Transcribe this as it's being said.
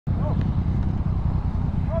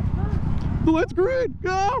Let's grid.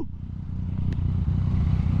 Go.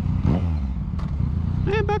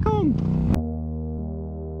 And back home.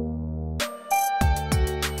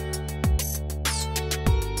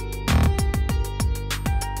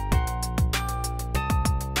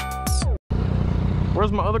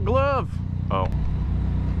 Where's my other glove? Oh.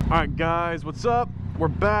 Alright guys, what's up? We're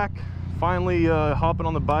back. Finally hopping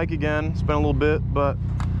on the bike again. It's been a little bit, but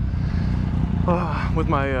with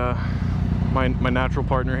my my natural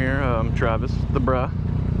partner here, Travis, the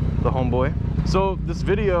homeboy. So this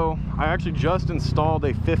video, I actually just installed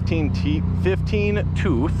a 15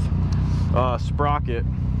 tooth sprocket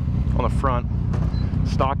on the front.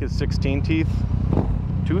 Stock is 16 teeth. I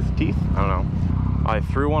don't know. I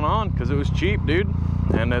threw one on because it was cheap, dude,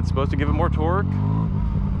 and it's supposed to give it more torque.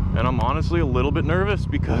 And I'm honestly a little bit nervous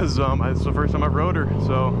because it's the first time I've rode her,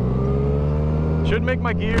 so should make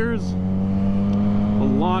my gears a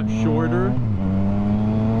lot shorter,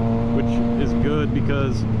 which is good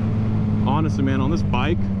because honestly, man, on this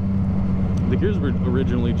bike, the gears were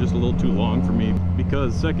originally just a little too long for me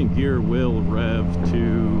because second gear will rev to,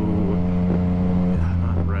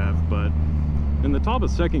 not rev, but in the top of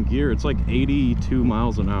second gear, it's like 82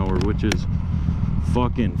 miles an hour, which is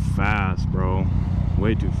fucking fast, bro.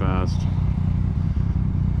 Way too fast.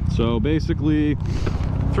 So basically,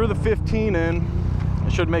 threw the 15 in.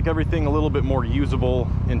 It should make everything a little bit more usable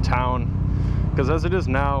in town, because as it is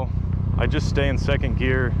now, I just stay in second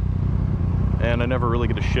gear and I never really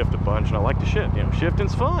get to shift a bunch, and I like to shift. You know,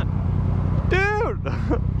 shifting's fun. Dude,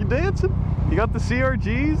 you dancing? You got the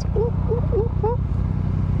CRGs? Ooh, ooh, ooh, ooh.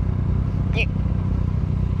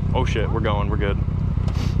 Oh shit, we're going, we're good.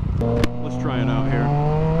 Let's try it out here.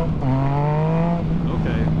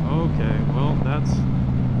 Okay, well, that's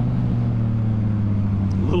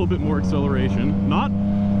a little bit more acceleration. Not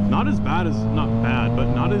as bad as, not bad,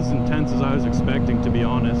 but not as intense as I was expecting, to be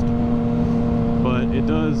honest. But it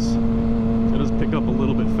does pick up a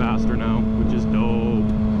little bit faster now, which is dope.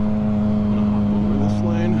 I'm gonna hop over this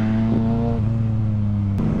lane.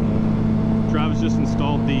 Travis just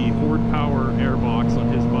installed the Horde Power airbox on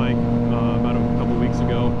his bike about a couple weeks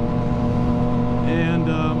ago. And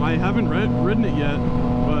I haven't ridden it yet,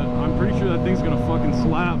 but I'm pretty sure that thing's gonna fucking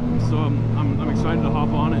slap. So I'm excited to hop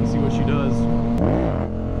on it and see what she does.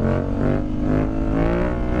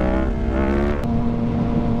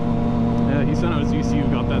 Yeah, he sent out his ECU,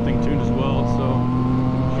 got that thing tuned as well, so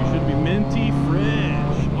she should be minty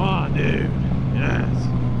fresh. Oh, dude, yes.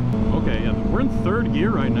 Okay, yeah, we're in third gear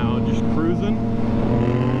right now, just cruising.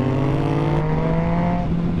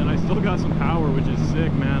 And I still got some power, which is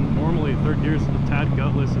sick, man. Normally third gear is a tad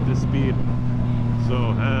gutless at this speed.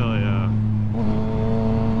 So, hell yeah.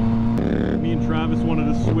 Me and Travis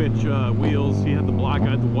wanted to switch wheels. He had the black, I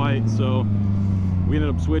had the white, so we ended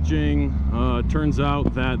up switching. Turns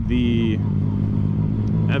out that the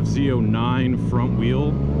FZ-09 front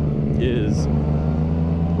wheel is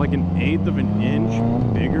like an 1/8 of an inch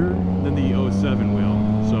bigger than the 07 wheel.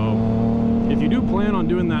 So if you do plan on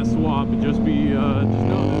doing that swap, just know that it's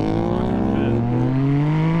not gonna fit.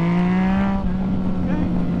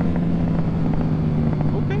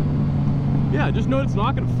 Okay. Yeah, just know it's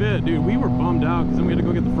not gonna fit, dude. We were bummed out because then we had to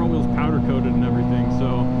go get the front wheels powder coated and everything.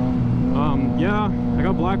 So yeah, I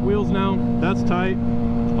got black wheels now. That's tight.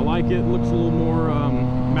 I like it. Looks a little more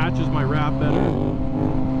matches my wrap better.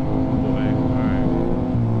 Boy, all right.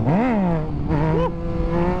 Woo.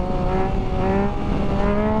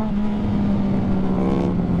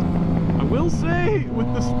 I will say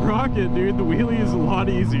with the Sprocket, dude, the wheelie is a lot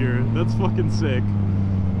easier. That's fucking sick.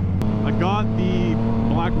 I got the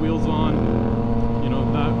black wheels on, you know,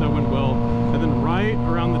 that went well. And then right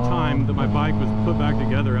around the time that my bike was put back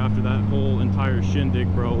together after that whole entire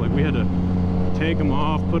shindig, bro, like we had to take them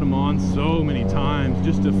off, put them on so many times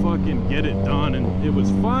just to fucking get it done. And it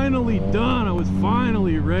was finally done. I was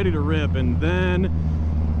finally ready to rip. And then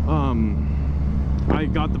I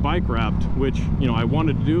got the bike wrapped, which, you know, I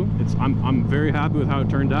wanted to do. I'm very happy with how it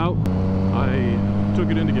turned out. I took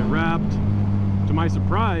it in to get wrapped. To my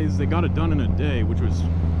surprise, they got it done in a day, which was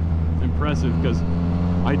impressive because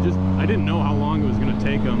I didn't know how long it was going to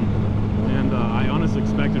take them, and I honestly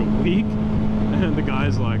expected a week. And the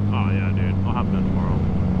guy's like, oh yeah, dude, I'll have it done tomorrow.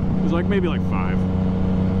 It was like maybe like 5.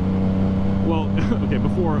 Well, okay,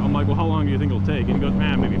 before I'm like, well, how long do you think it'll take? And he goes,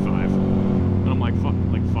 man, maybe 5. And I'm like, fuck,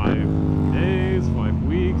 like 5 days, 5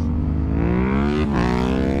 weeks.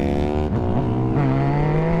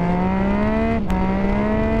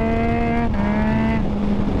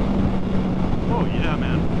 Oh yeah,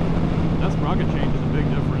 man, that sprocket change is a big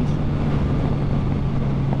difference.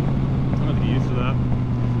 I'm gonna get used to that.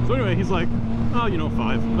 So anyway, he's like, oh, oh, you know, 5.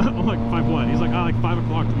 I'm like, 5 what? He's like, oh, like 5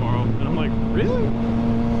 o'clock tomorrow. And I'm like, really?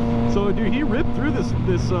 So, dude, he ripped through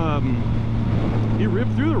he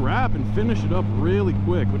ripped through the wrap and finished it up really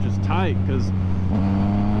quick, which is tight, because,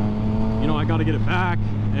 you know, I got to get it back,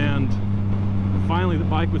 and finally the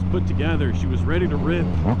bike was put together. She was ready to rip.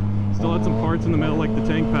 Still had some parts in the middle, like the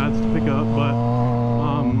tank pads to pick up, but,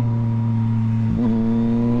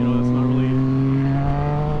 you know, that's not really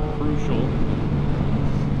crucial.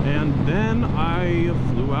 And then I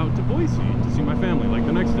flew out to Boise to see my family, like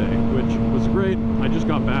the next day, which was great. I just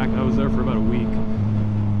got back. I was there for about a week,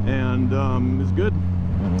 and it was good.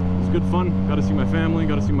 It was good fun. Got to see my family.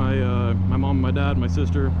 Got to see my my mom, my dad, my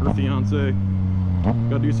sister, her fiance.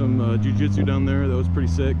 Got to do some jiu-jitsu down there. That was pretty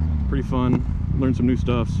sick, pretty fun. Learned some new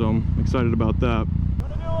stuff, so I'm excited about that.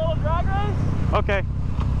 Want to do a little drag race? Okay.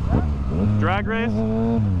 Yeah. Drag race?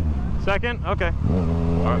 Second? Okay.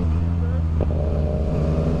 All right.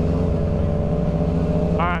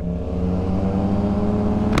 All right.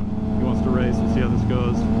 He wants to race. We'll see how this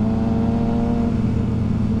goes.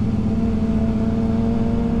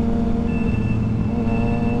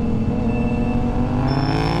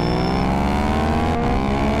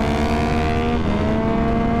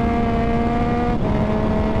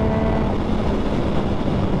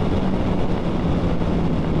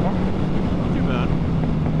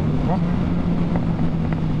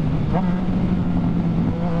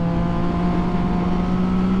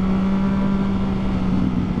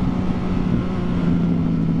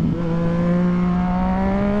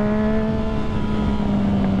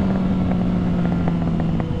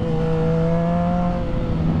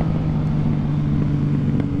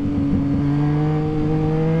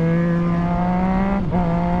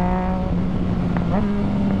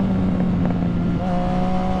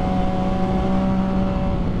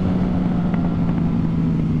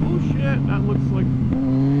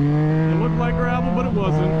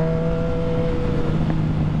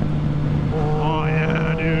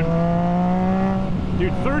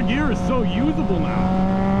 Third gear is so usable now.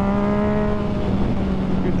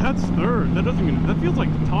 Dude, that's third. That doesn't even, that feels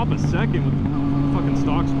like the top of second with the fucking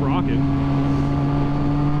stock Sprocket.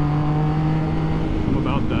 I'm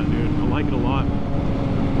about that, dude. I like it a lot.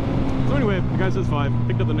 So anyway, the guy says 5.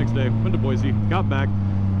 Picked up the next day, went to Boise, got back.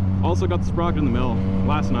 Also got the Sprocket in the mail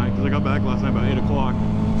last night, because I got back last night about 8 o'clock.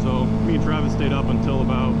 So me and Travis stayed up until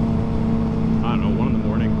about, I don't know, 1 in the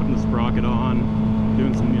morning, putting the Sprocket on,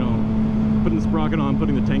 doing some, you know, putting the Sprocket on,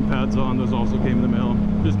 putting the tank pads on. Those also came in the mail.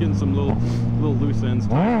 Just getting some little loose ends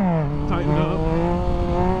tightened up.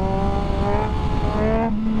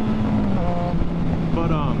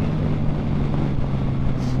 But I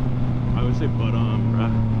would say see if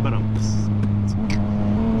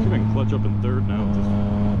I can clutch up in third now. Just,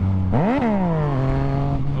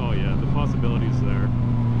 oh yeah, the possibilities there.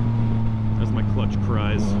 As my clutch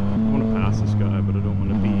cries. I want to pass this guy, but I don't want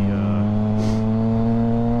to be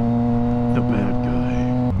the bad guy.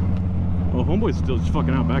 Well, homeboy's still just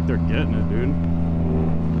fucking out back there getting it, dude.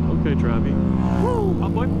 Okay, Travie.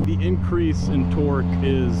 The increase in torque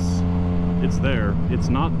is, it's there. It's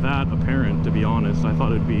not that apparent, to be honest. I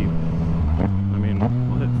thought it'd be, I mean,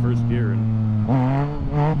 I'll hit first gear and,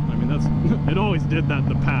 I mean, that's, it always did that in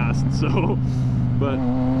the past, so, but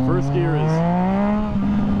first gear is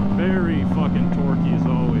very fucking torquey as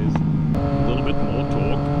always. A little bit more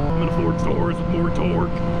torque. I'm gonna Ford stores with more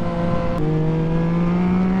torque.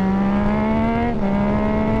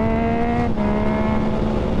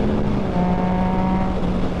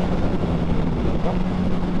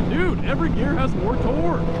 Dude, every gear has more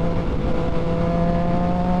torque.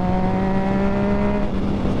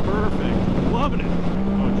 It's perfect. Loving it.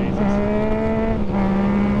 Oh, Jesus.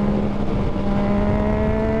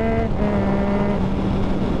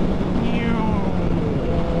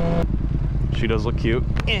 She does look cute.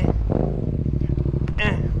 And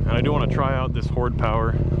I do want to try out this Horde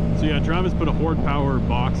Power. So yeah, Travis put a Horde Power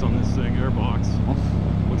box on this thing, air box.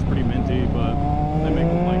 Looks pretty minty, but they make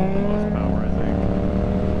them like the most power, I think.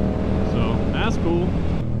 So that's cool.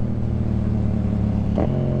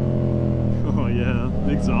 Oh yeah,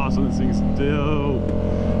 the exhaust on this thing's dope.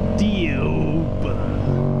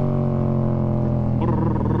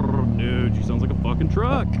 Dude, she sounds like a fucking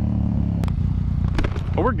truck.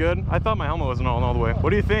 Oh, we're good. I thought my helmet wasn't on all the way. What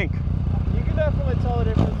do you think? You can definitely tell the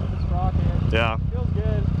difference with the Sprocket. Yeah. Feels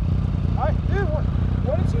good. Dude,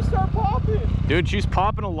 when did you start popping? Dude, she's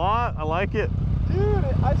popping a lot. I like it. Dude,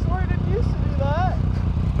 I swear it didn't used to do that.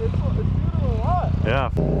 It's doing a lot. Yeah.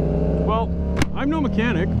 Well, I'm no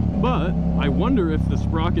mechanic, but I wonder if the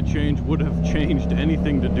Sprocket change would have changed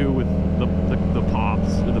anything to do with the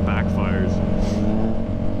pops or the backfires.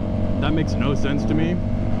 That makes no sense to me.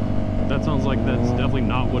 that sounds like that's definitely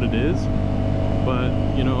not what it is. But,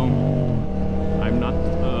 you know, I'm not, I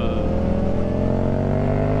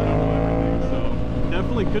don't know everything, so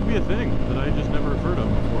definitely could be a thing that I just never heard of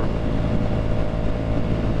before.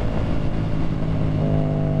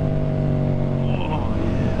 Oh,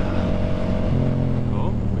 yeah.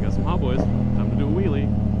 Oh, we got some hot boys. Time to do a wheelie.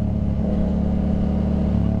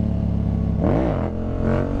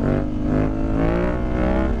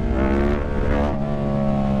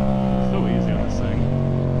 So easy on this thing.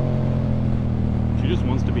 She just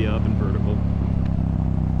wants to be up and vertical.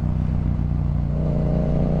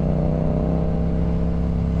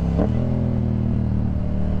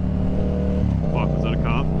 Fuck, was that a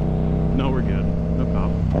cop? No, we're good. No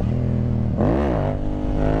cop.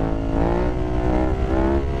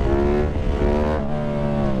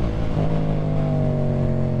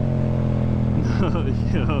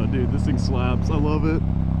 Yeah, dude, this thing slaps. I love it.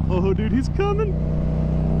 Oh, dude, he's coming.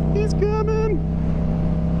 He's coming.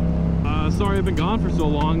 Sorry I've been gone for so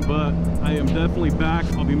long, but I am definitely back.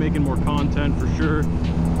 I'll be making more content for sure.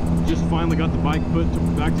 Just finally got the bike put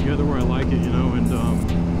back together where I like it, you know, and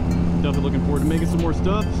definitely looking forward to making some more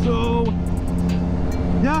stuff. So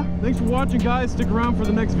yeah, thanks for watching, guys. Stick around for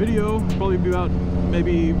the next video. Probably be about,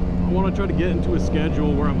 maybe I want to try to get into a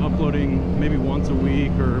schedule where I'm uploading maybe once a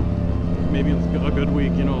week, or maybe a good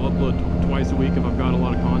week, you know, I'll upload twice a week if I've got a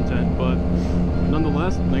lot of content. But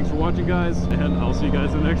nonetheless, thanks for watching, guys, and I'll see you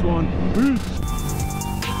guys in the next one. Peace.